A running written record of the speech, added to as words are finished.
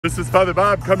This is Father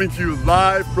Bob coming to you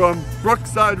live from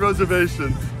Brookside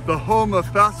Reservation, the home of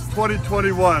Fest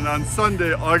 2021 on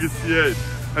Sunday, August the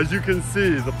 8th. As you can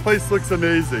see, the place looks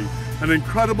amazing. An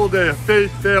incredible day of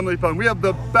faith, family, fun. We have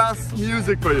the best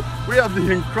music for you. We have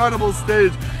the incredible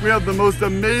stage. We have the most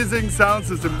amazing sound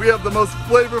system. We have the most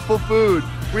flavorful food.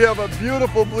 We have a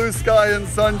beautiful blue sky and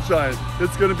sunshine.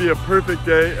 It's going to be a perfect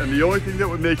day, and the only thing that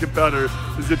would make it better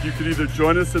is if you could either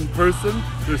join us in person,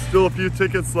 there's still a few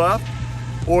tickets left,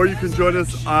 or you can join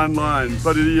us online.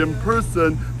 But in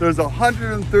person, there's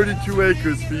 132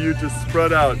 acres for you to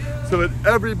spread out so that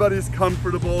everybody's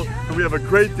comfortable and we have a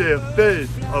great day of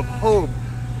faith, of hope.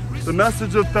 The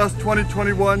message of Fest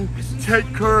 2021, take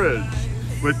courage.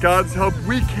 With God's help,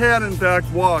 we can in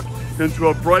fact walk into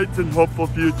a bright and hopeful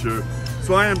future.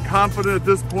 So I am confident at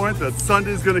this point that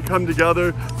Sunday's going to come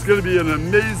together. It's going to be an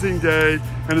amazing day,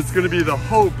 and it's going to be the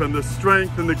hope and the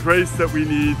strength and the grace that we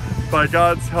need by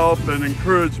God's help and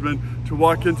encouragement to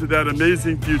walk into that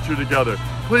amazing future together.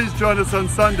 Please join us on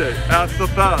Sunday at the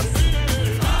Fest.